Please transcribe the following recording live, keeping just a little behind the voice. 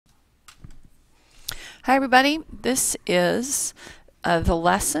Hi everybody, this is the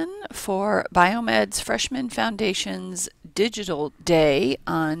lesson for Biomed's Freshman Foundations Digital Day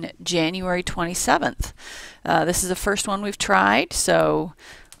on January 27th. This is the first one we've tried, so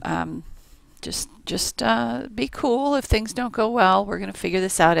just be cool if things don't go well. We're going to figure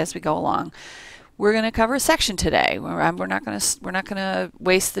this out as we go along. We're going to cover a section today. We're not going to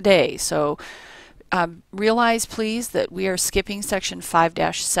waste the day. So realize, please, that we are skipping section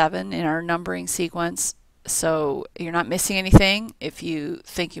 5-7 in our numbering sequence, so you're not missing anything. If you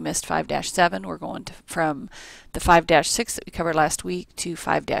think you missed 5-7, we're going from the 5-6 that we covered last week to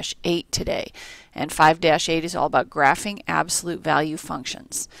 5-8 today. And 5-8 is all about graphing absolute value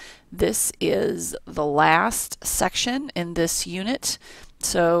functions. This is the last section in this unit.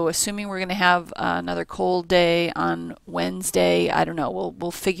 So assuming we're going to have another cold day on Wednesday, I don't know,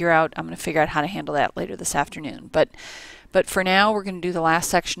 we'll figure out, I'm going to figure out how to handle that later this afternoon. But for now, we're going to do the last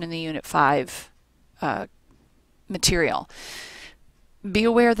section in the Unit 5 material. Be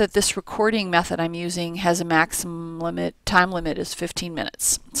aware that this recording method I'm using has a maximum limit, time limit is 15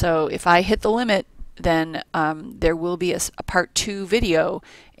 minutes. So if I hit the limit, then there will be a part 2 video,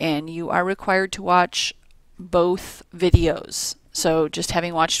 and you are required to watch both videos. So just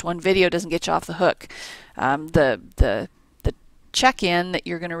having watched one video doesn't get you off the hook. The check-in that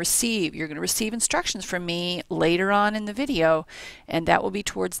you're going to receive instructions from me later on in the video, and that will be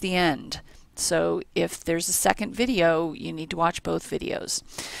towards the end. So if there's a second video, you need to watch both videos.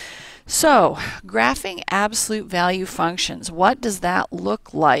 So, graphing absolute value functions, what does that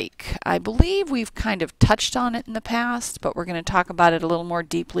look like? I believe we've kind of touched on it in the past, but we're going to talk about it a little more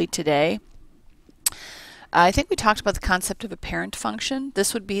deeply today. I think we talked about the concept of a parent function.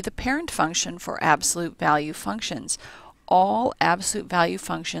 This would be the parent function for absolute value functions. All absolute value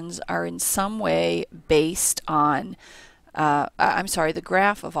functions are in some way based on, the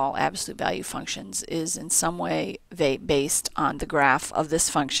graph of all absolute value functions is in some way based on the graph of this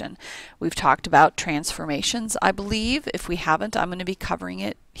function. We've talked about transformations, I believe. If we haven't, I'm going to be covering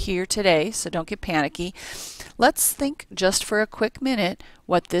it here today, so don't get panicky. Let's think just for a quick minute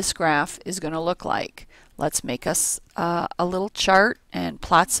what this graph is going to look like. Let's make us a little chart and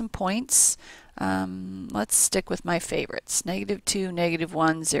plot some points. Let's stick with my favorites, -2,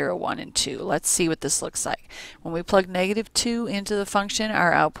 -1, 0, 1, and 2. Let's see what this looks like. When we plug -2 into the function,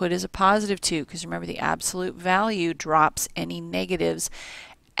 our output is a +2, because remember, the absolute value drops any negatives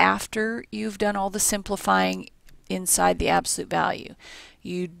after you've done all the simplifying inside the absolute value.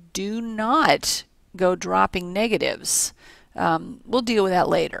 You do not go dropping negatives. We'll deal with that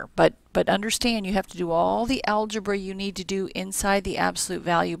later, but understand you have to do all the algebra you need to do inside the absolute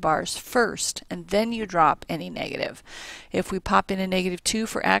value bars first, and then you drop any negative. If we pop in a -2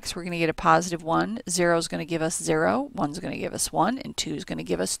 for x, we're going to get a +1. 0 is going to give us 0, 1 is going to give us 1, and 2 is going to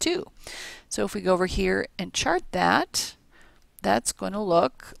give us 2. So if we go over here and chart that, that's going to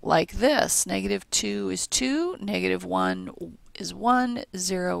look like this. -2 is 2, -1 is 1,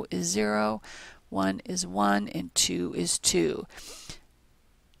 0 is 0, 1 is 1, and 2 is 2.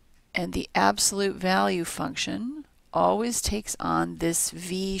 And the absolute value function always takes on this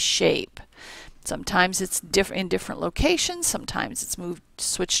V shape. Sometimes it's in different locations, sometimes it's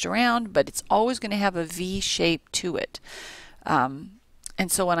switched around, but it's always going to have a V shape to it.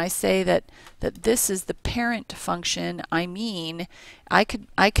 And so when I say that this is the parent function, I mean I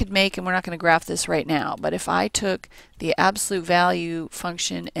could make, and we're not going to graph this right now, but if I took the absolute value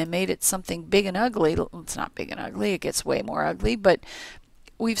function and made it something big and ugly, it's not big and ugly, it gets way more ugly, but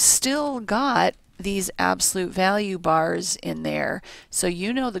we've still got these absolute value bars in there, so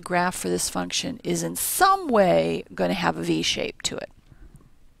you know the graph for this function is in some way going to have a V shape to it.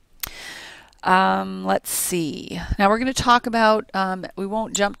 Let's see. Now we're going to talk about, we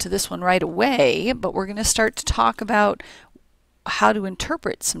won't jump to this one right away, but we're going to start to talk about how to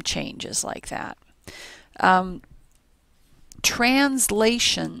interpret some changes like that.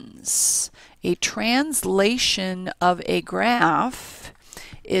 Translations. A translation of a graph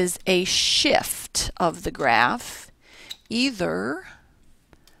is a shift of the graph, either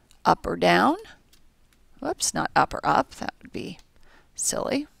up or down. Whoops, not up or up, that would be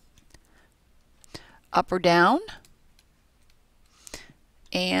silly. Up or down,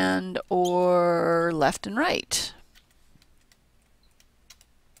 and or left and right.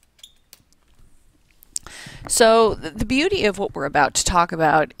 So the beauty of what we're about to talk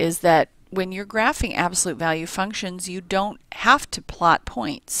about is that when you're graphing absolute value functions, you don't have to plot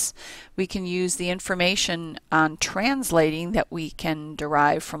points. We can use the information on translating that we can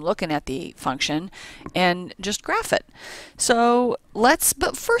derive from looking at the function and just graph it. So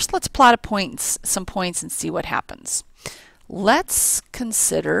but first let's plot some points and see what happens. Let's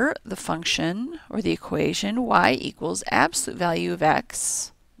consider the function or the equation y equals absolute value of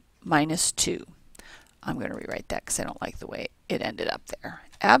x minus 2. I'm going to rewrite that because I don't like the way it ended up there.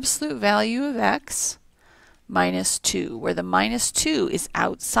 Absolute value of x minus 2, where the minus 2 is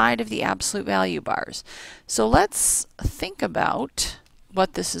outside of the absolute value bars. So let's think about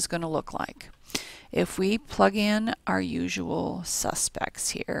what this is going to look like. If we plug in our usual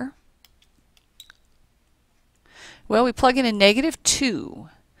suspects here, well, we plug in a negative 2.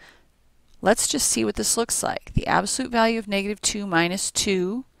 Let's just see what this looks like. The absolute value of negative 2 minus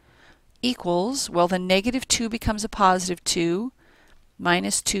 2 equals, well, the negative 2 becomes a positive 2,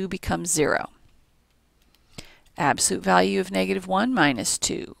 minus 2 becomes 0. Absolute value of negative 1 minus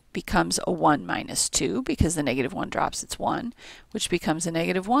 2 becomes a 1 minus 2 because the negative 1 drops its 1, which becomes a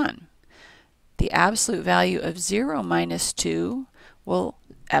negative 1. The absolute value of 0 minus 2, well,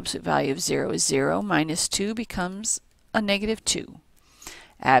 absolute value of 0 is 0, minus 2 becomes a negative 2.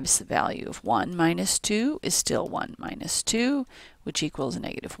 Absolute value of 1 minus 2 is still 1 minus 2, which equals a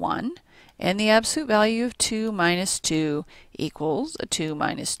negative 1. And the absolute value of 2 minus 2 equals a 2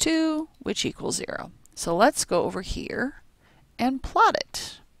 minus 2, which equals 0. So let's go over here and plot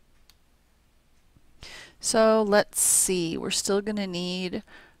it. So let's see, we're still going to need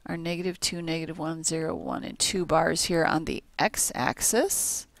our negative 2, negative 1, 0, 1, and 2 bars here on the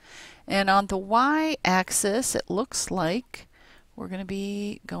x-axis. And on the y-axis, it looks like we're going to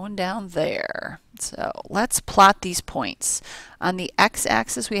be going down there. So let's plot these points. On the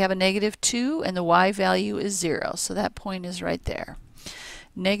x-axis, we have a negative 2, and the y value is 0. So that point is right there.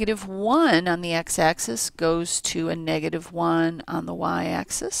 Negative 1 on the x-axis goes to a negative 1 on the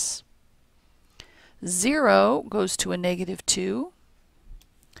y-axis. 0 goes to a negative 2.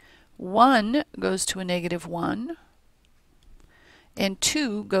 1 goes to a negative 1. And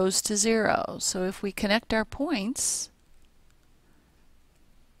 2 goes to 0. So if we connect our points,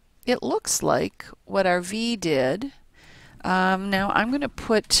 it looks like what our v did. Now I'm going to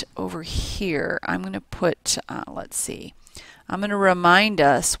put over here, I'm going to put, let's see, I'm going to remind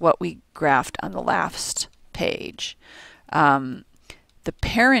us what we graphed on the last page. The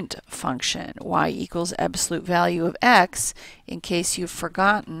parent function, y equals absolute value of x, in case you've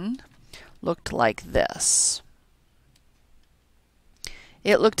forgotten, looked like this.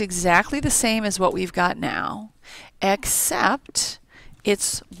 It looked exactly the same as what we've got now, except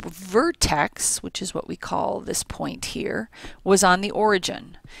its vertex, which is what we call this point here, was on the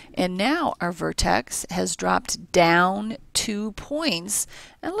origin. And now our vertex has dropped down 2 points.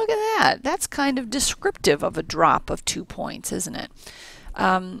 And look at that. That's kind of descriptive of a drop of 2 points, isn't it?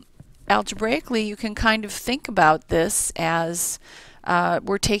 Algebraically, you can kind of think about this as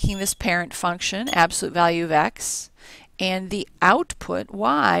we're taking this parent function, absolute value of x, and the output,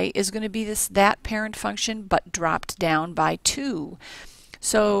 y, is going to be that parent function but dropped down by 2.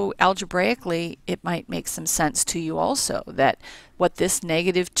 So algebraically, it might make some sense to you also that what this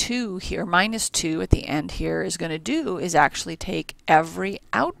negative 2 here, minus 2 at the end here, is going to do is actually take every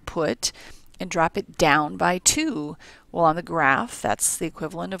output and drop it down by 2. Well, on the graph, that's the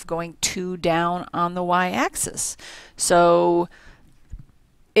equivalent of going 2 down on the y-axis. So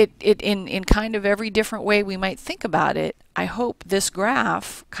in kind of every different way we might think about it, I hope this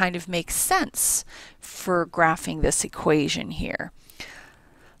graph kind of makes sense for graphing this equation here.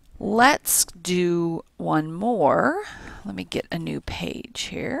 Let's do one more. Let me get a new page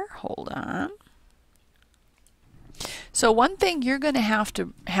here. Hold on. So one thing you're going to have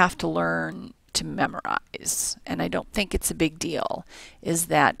to learn to memorize, and I don't think it's a big deal, is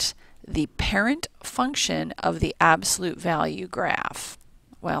that the parent function of the absolute value graph.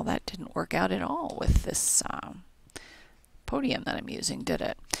 Well, that didn't work out at all with this podium that I'm using, did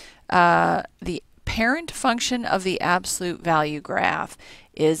it? The parent function of the absolute value graph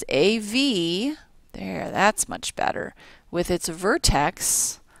is AV, there, that's much better, with its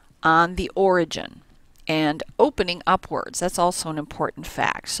vertex on the origin and opening upwards. That's also an important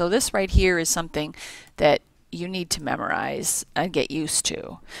fact. So this right here is something that you need to memorize and get used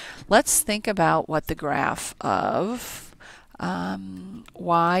to. Let's think about what the graph of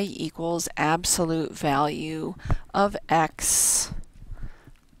y equals absolute value of x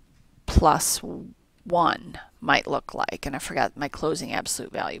plus 1 might look like. And I forgot my closing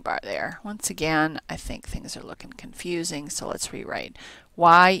absolute value bar there. Once again, I think things are looking confusing, so let's rewrite.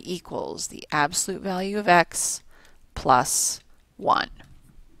 Y equals the absolute value of x plus 1.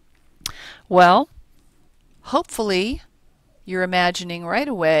 Well, hopefully you're imagining right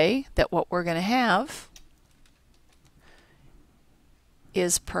away that what we're going to have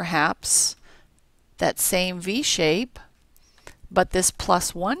is perhaps that same V shape, but this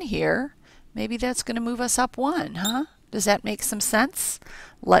plus 1 here, maybe that's going to move us up 1, huh? Does that make some sense?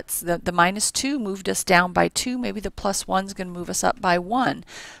 The minus 2 moved us down by 2. Maybe the plus 1 is going to move us up by 1.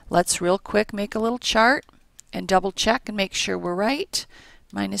 Let's real quick make a little chart and double check and make sure we're right.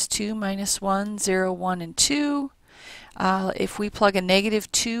 Minus 2, minus 1, 0, 1, and 2. If we plug a negative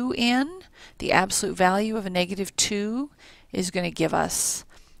 2 in, the absolute value of a negative 2 is going to give us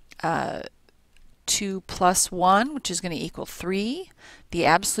 2 plus 1, which is going to equal 3. The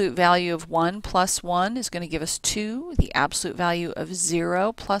absolute value of 1 plus 1 is going to give us 2. The absolute value of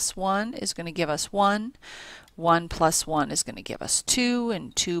 0 plus 1 is going to give us 1. 1 plus 1 is going to give us 2,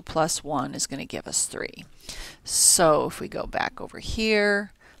 and 2 plus 1 is going to give us 3. So if we go back over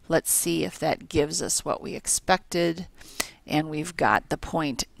here, let's see if that gives us what we expected. And we've got the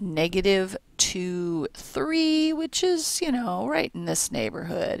point negative 2, 3, which is, right in this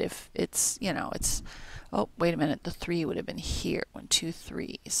neighborhood. If it's, oh, wait a minute, the 3 would have been here. 1, 2,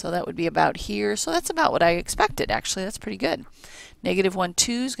 3. So that would be about here. So that's about what I expected, actually. That's pretty good. Negative 1,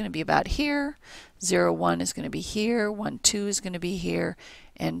 2 is going to be about here. 0, 1 is going to be here. 1, 2 is going to be here.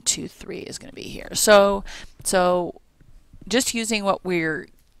 And 2, 3 is going to be here. So just using what we're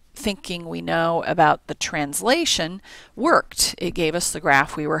thinking we know about the translation worked. It gave us the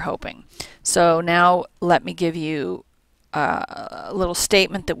graph we were hoping. So now let me give you a little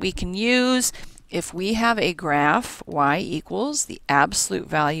statement that we can use. If we have a graph y equals the absolute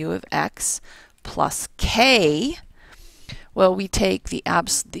value of x plus k, well, we take the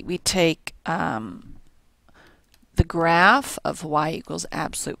graph of y equals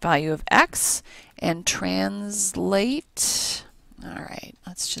absolute value of x and translate. All right,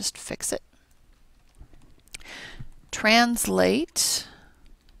 let's just fix it. Translate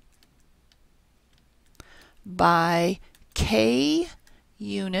by k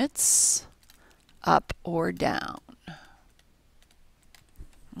units up or down.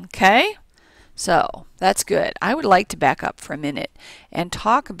 Okay, so that's good. I would like to back up for a minute and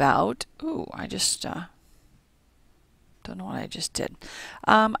talk about, I just don't know what I just did.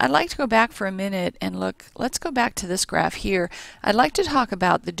 I'd like to go back for a minute and look. Let's go back to this graph here. I'd like to talk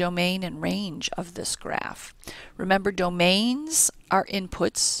about the domain and range of this graph. Remember, domains are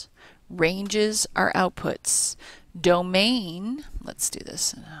inputs, ranges are outputs. Domain, let's do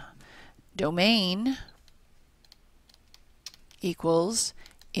this. Domain equals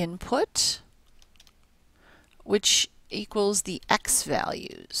input, which equals the x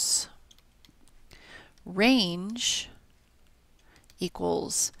values. Range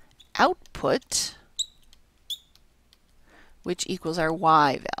equals output, which equals our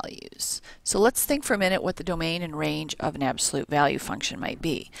y values. So let's think for a minute what the domain and range of an absolute value function might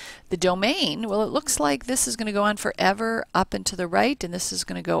be. The domain, well, it looks like this is going to go on forever up and to the right, and this is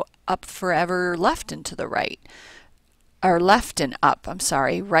going to go up forever left and to the right. Or left and up, I'm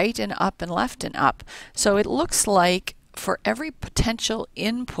sorry, right and up and left and up. So it looks like for every potential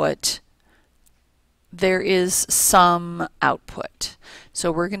input, there is some output.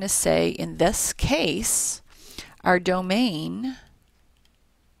 So we're going to say in this case, our domain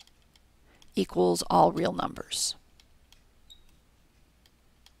equals all real numbers.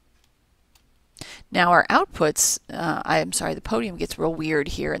 Now our outputs, I'm sorry, the podium gets real weird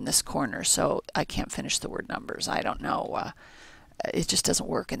here in this corner, so I can't finish the word numbers. I don't know. It just doesn't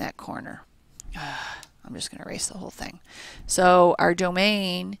work in that corner. I'm just going to erase the whole thing. So our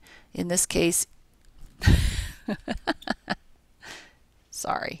domain, in this case,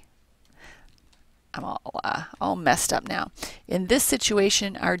 sorry, I'm all messed up now. In this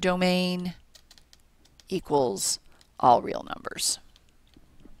situation, our domain equals all real numbers.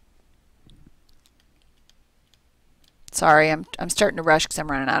 Sorry, I'm starting to rush because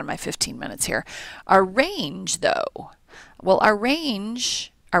I'm running out of my 15 minutes here. Our range, though, well, our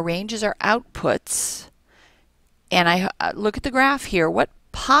range is our outputs. And I look at the graph here. What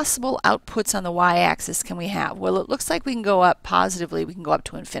possible outputs on the y-axis can we have? Well, it looks like we can go up positively. We can go up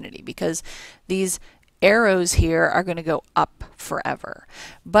to infinity because these arrows here are going to go up forever.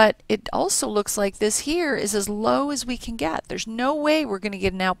 But it also looks like this here is as low as we can get. There's no way we're going to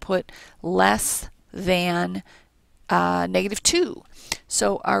get an output less than -2.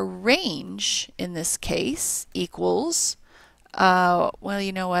 So our range in this case equals, well,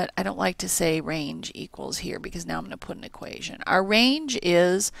 you know what? I don't like to say range equals here because now I'm going to put an equation. Our range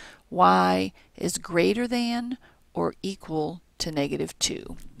is y is greater than or equal to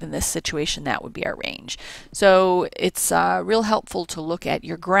 -2. In this situation, that would be our range. So it's real helpful to look at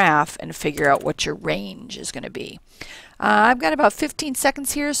your graph and figure out what your range is going to be. I've got about 15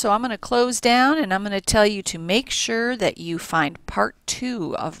 seconds here, so I'm going to close down and I'm going to tell you to make sure that you find part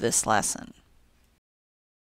 2 of this lesson.